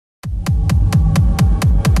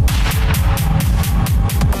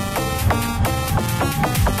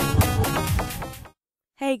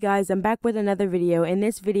Hey guys, I'm back with another video. In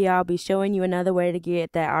this video, I'll be showing you another way to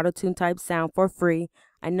get that autotune type sound for free.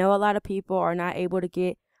 I know a lot of people are not able to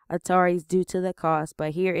get Antares due to the cost,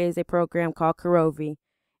 but here is a program called Karovi.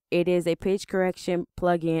 It is a pitch correction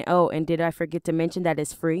plugin. Oh, and did I forget to mention that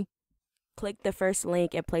it's free? Click the first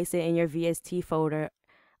link and place it in your VST folder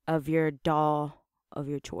of your DAW of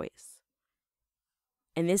your choice.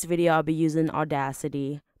 In this video, I'll be using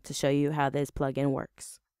Audacity to show you how this plugin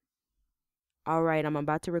works. Alright, I'm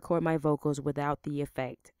about to record my vocals without the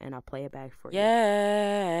effect, and I'll play it back for you.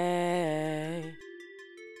 Yay!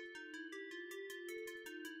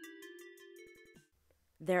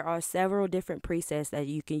 There are several different presets that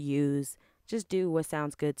you can use. Just do what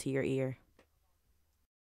sounds good to your ear.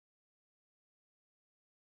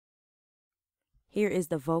 Here is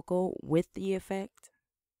the vocal with the effect.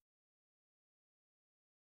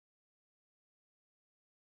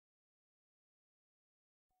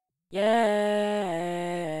 Yay!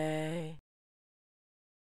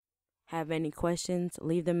 Have any questions?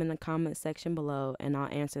 Leave them in the comment section below and I'll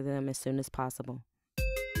answer them as soon as possible.